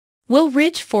Will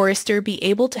Ridge Forrester be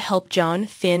able to help John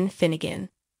Finnegan?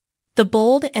 The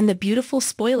bold and the beautiful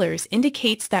spoilers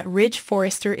indicates that Ridge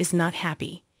Forrester is not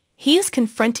happy. He is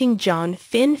confronting John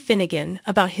Finnegan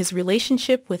about his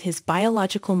relationship with his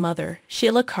biological mother,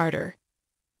 Sheila Carter.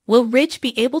 Will Ridge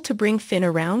be able to bring Finn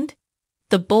around?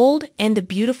 The bold and the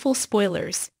beautiful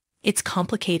spoilers. It's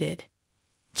complicated.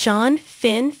 John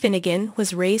Finnegan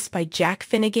was raised by Jack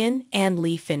Finnegan and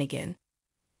Lee Finnegan.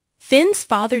 Finn's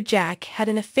father Jack had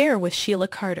an affair with Sheila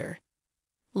Carter.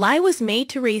 Lee was made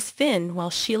to raise Finn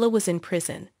while Sheila was in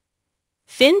prison.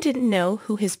 Finn didn't know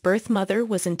who his birth mother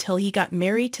was until he got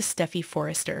married to Steffi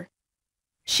Forrester.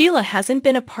 Sheila hasn't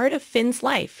been a part of Finn's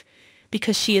life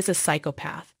because she is a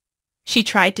psychopath. She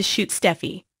tried to shoot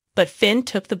Steffi, but Finn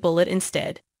took the bullet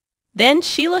instead. Then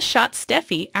Sheila shot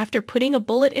Steffi after putting a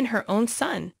bullet in her own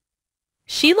son.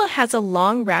 Sheila has a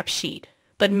long rap sheet,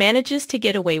 but manages to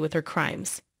get away with her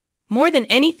crimes. More than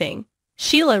anything,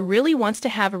 Sheila really wants to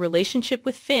have a relationship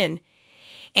with Finn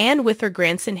and with her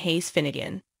grandson Hayes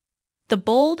Finnegan. The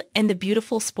bold and the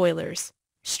beautiful spoilers.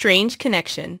 Strange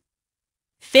connection.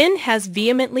 Finn has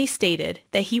vehemently stated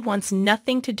that he wants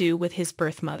nothing to do with his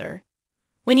birth mother.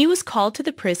 When he was called to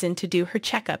the prison to do her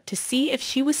checkup to see if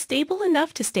she was stable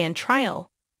enough to stand trial,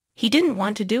 he didn't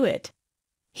want to do it.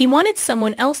 He wanted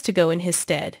someone else to go in his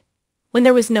stead. When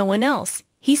there was no one else,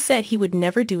 he said he would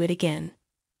never do it again.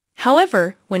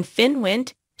 However, when Finn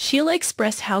went, Sheila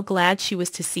expressed how glad she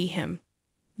was to see him.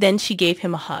 Then she gave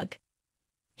him a hug.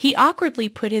 He awkwardly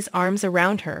put his arms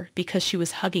around her because she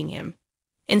was hugging him.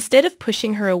 Instead of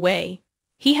pushing her away,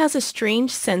 he has a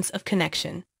strange sense of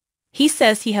connection. He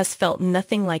says he has felt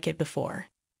nothing like it before.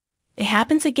 It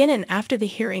happens again and after the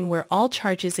hearing where all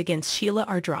charges against Sheila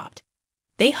are dropped.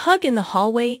 They hug in the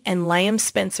hallway and Liam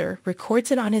Spencer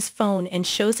records it on his phone and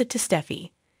shows it to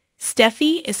Steffi.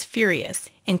 Steffi is furious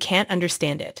and can't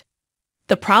understand it.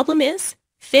 The problem is,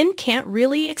 Finn can't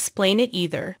really explain it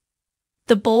either.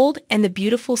 The bold and the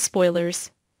beautiful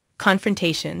spoilers.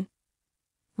 Confrontation.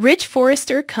 Ridge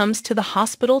Forrester comes to the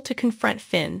hospital to confront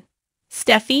Finn.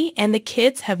 Steffi and the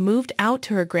kids have moved out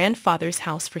to her grandfather's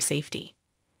house for safety.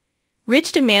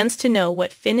 Ridge demands to know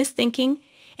what Finn is thinking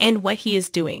and what he is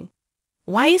doing.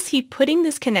 Why is he putting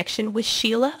this connection with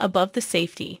Sheila above the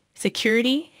safety,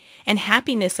 security, and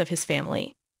happiness of his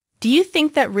family? Do you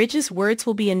think that Ridge's words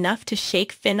will be enough to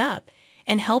shake Finn up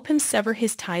and help him sever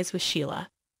his ties with Sheila?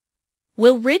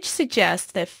 Will Ridge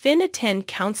suggest that Finn attend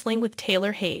counseling with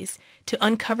Taylor Hayes to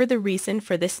uncover the reason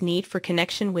for this need for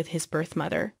connection with his birth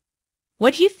mother?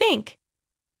 What do you think?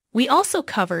 We also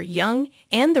cover Young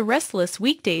and the Restless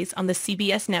weekdays on the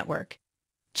CBS network.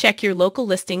 Check your local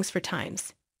listings for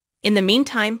times. In the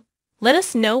meantime, let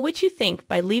us know what you think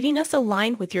by leaving us a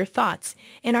line with your thoughts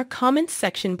in our comments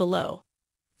section below.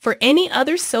 For any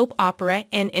other soap opera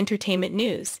and entertainment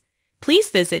news, please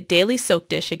visit Daily Soap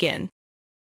Dish again.